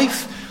and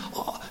wife?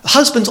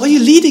 Husbands, are you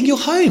leading your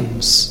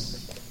homes?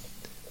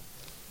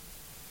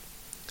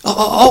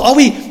 Are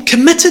we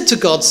committed to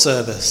God's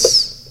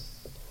service?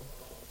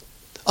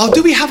 Or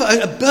do we have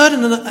a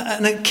burden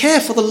and a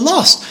care for the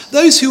lost,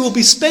 those who will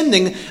be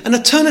spending an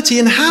eternity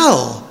in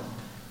hell?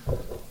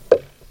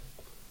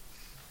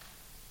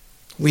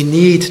 We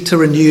need to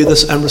renew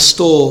this and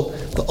restore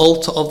the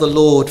altar of the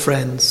Lord,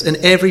 friends, in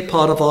every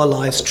part of our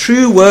lives.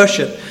 True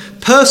worship,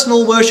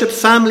 personal worship,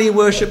 family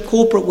worship,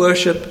 corporate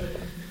worship,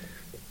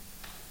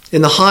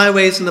 in the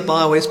highways and the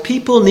byways.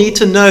 People need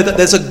to know that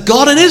there's a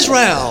God in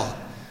Israel,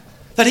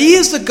 that he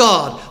is the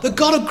God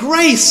of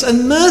grace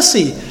and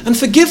mercy and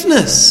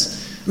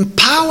forgiveness and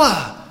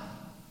power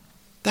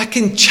that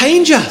can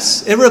change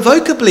us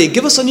irrevocably,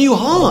 give us a new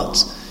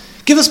heart,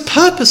 give us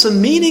purpose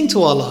and meaning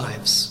to our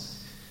lives.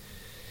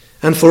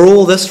 And for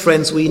all this,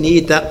 friends, we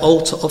need that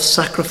altar of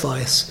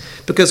sacrifice,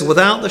 because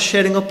without the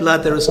shedding of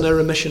blood, there is no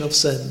remission of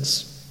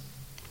sins.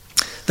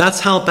 That's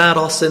how bad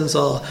our sins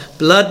are.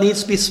 Blood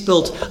needs to be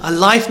spilt, a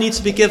life needs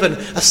to be given,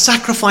 a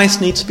sacrifice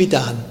needs to be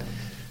done.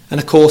 And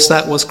of course,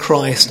 that was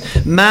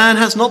Christ. Man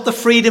has not the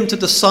freedom to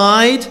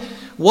decide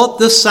what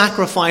this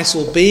sacrifice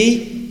will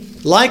be.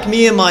 Like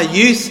me in my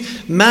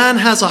youth, man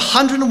has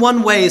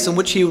 101 ways in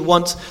which he would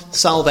want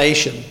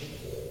salvation.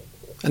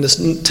 And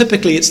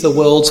typically it's the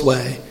world's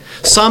way.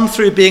 Some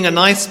through being a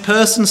nice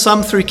person,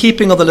 some through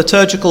keeping of the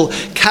liturgical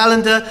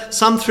calendar,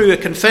 some through a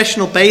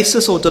confessional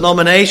basis or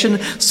denomination,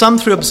 some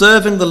through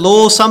observing the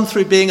law, some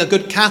through being a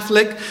good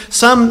Catholic,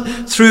 some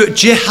through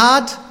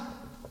jihad,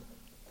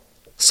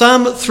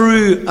 some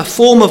through a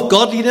form of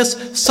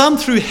godliness, some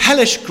through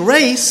hellish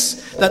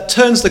grace that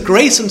turns the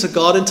grace into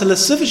God into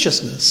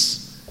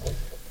lasciviousness.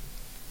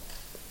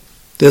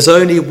 There's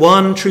only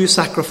one true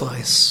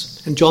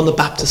sacrifice, and John the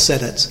Baptist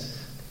said it.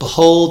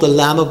 Behold the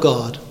Lamb of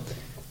God,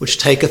 which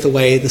taketh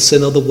away the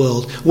sin of the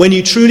world. When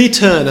you truly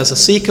turn as a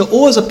seeker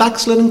or as a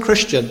backslidden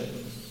Christian,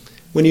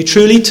 when you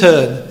truly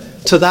turn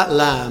to that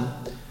Lamb,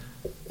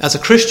 as a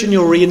Christian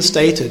you're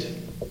reinstated.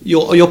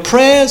 Your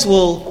prayers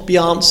will be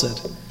answered.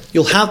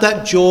 You'll have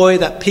that joy,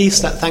 that peace,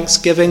 that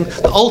thanksgiving.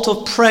 The altar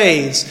of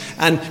praise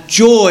and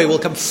joy will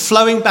come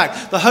flowing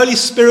back. The Holy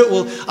Spirit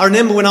I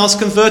remember when I was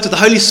converted, the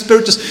Holy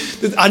Spirit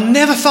I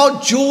never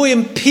felt joy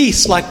and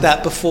peace like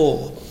that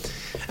before.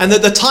 And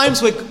the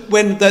times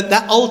when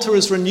that altar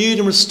is renewed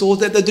and restored,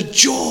 the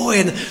joy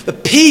and the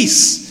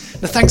peace,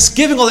 the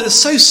thanksgiving, all that is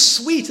so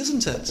sweet,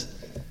 isn't it?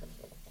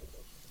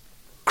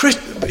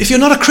 If you're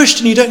not a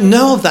Christian, you don't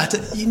know of that.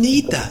 You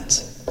need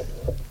that.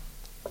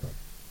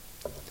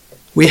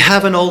 We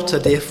have an altar,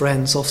 dear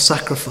friends, of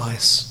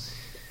sacrifice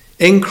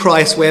in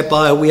Christ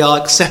whereby we are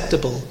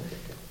acceptable.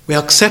 We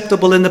are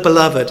acceptable in the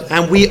beloved,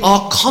 and we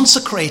are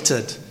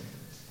consecrated.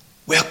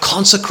 We are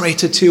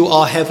consecrated to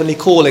our heavenly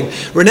calling.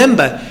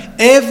 Remember,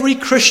 every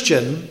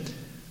Christian,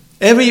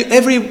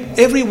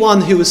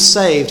 everyone who is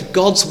saved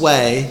God's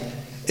way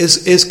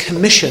is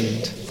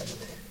commissioned,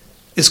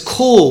 is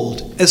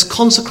called, is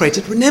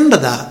consecrated. Remember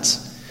that.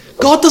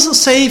 God doesn't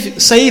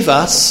save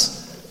us.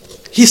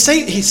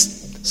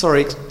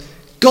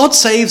 God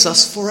saves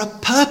us for a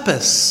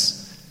purpose.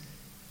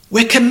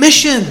 We're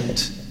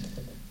commissioned.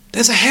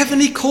 There's a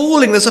heavenly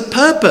calling. There's a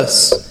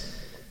purpose.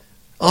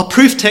 Our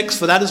proof text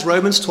for that is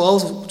Romans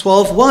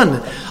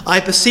 12:1. I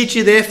beseech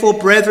you therefore,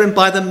 brethren,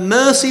 by the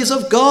mercies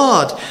of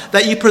God,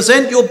 that you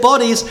present your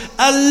bodies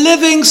a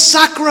living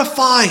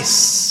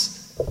sacrifice,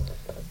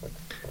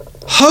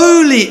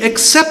 holy,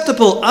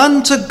 acceptable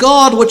unto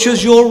God, which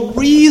is your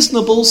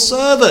reasonable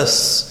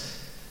service.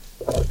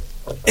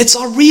 It's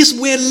our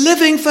reason. We're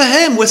living for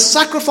Him. We're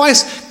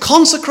sacrificed,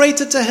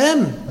 consecrated to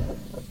Him.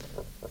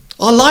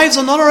 Our lives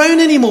are not our own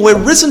anymore. We're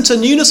risen to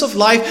newness of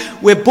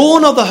life. We're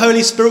born of the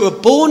Holy Spirit. We're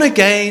born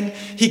again.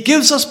 He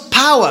gives us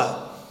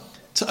power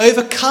to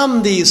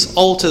overcome these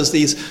altars,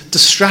 these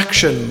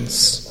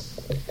distractions.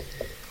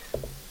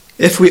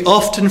 If we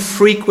often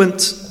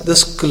frequent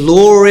this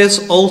glorious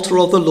altar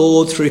of the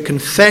Lord through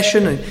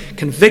confession and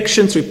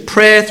conviction, through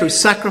prayer, through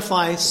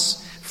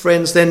sacrifice,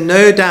 friends, then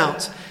no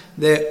doubt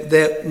there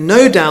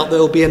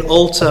will be an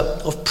altar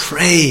of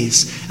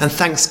praise and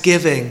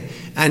thanksgiving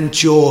and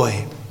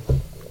joy.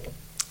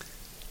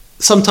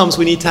 Sometimes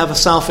we need to have a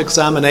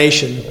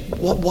self-examination.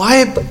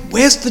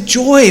 Where's the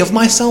joy of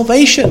my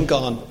salvation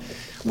gone?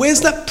 Where's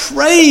that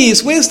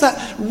praise? Where's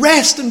that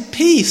rest and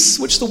peace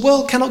which the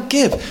world cannot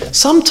give?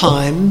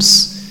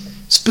 Sometimes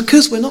it's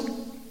because we're not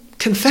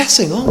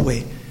confessing, aren't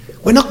we?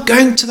 We're not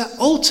going to that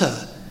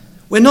altar.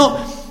 We're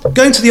not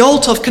going to the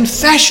altar of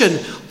confession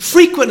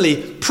frequently.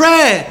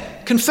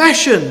 Prayer,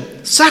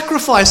 confession,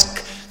 sacrifice,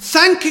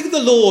 thanking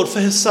the Lord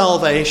for His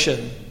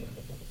salvation.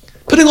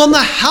 Putting on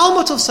the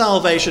helmet of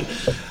salvation.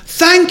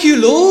 Thank you,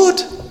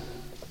 Lord.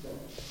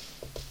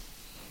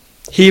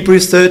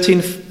 Hebrews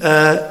 13,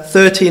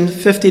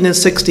 15 and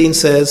 16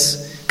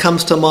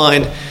 comes to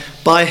mind.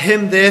 By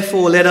Him,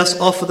 therefore, let us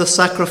offer the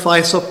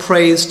sacrifice of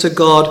praise to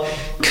God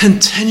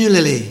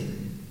continually.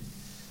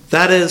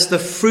 That is the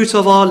fruit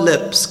of our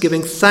lips,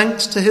 giving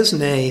thanks to His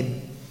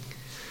name.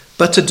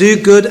 But to do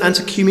good and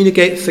to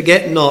communicate,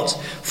 forget not.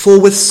 For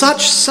with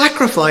such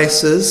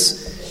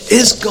sacrifices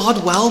is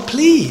God well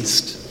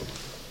pleased.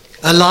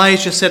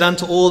 Elijah said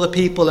unto all the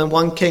people in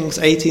 1 Kings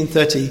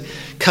 18:30,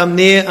 come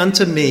near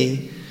unto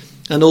me.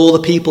 And all the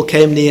people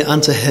came near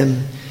unto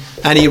him,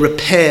 and he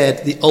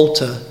repaired the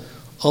altar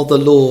of the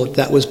Lord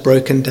that was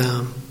broken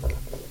down.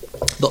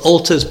 The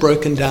altar is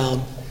broken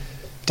down,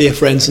 dear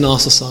friends, in our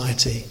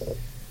society.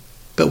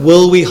 But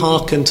will we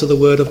hearken to the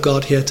word of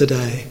God here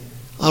today?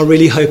 I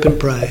really hope and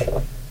pray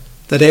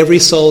that every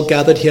soul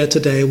gathered here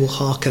today will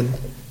hearken,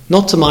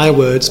 not to my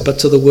words, but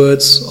to the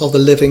words of the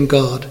living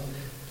God.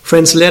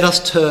 Friends, let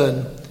us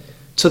turn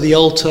to the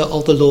altar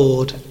of the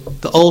Lord,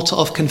 the altar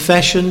of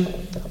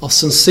confession, of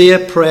sincere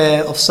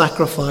prayer, of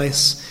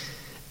sacrifice,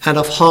 and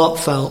of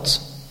heartfelt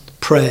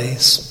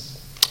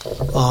praise.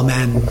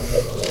 Amen.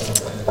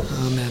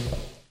 Amen.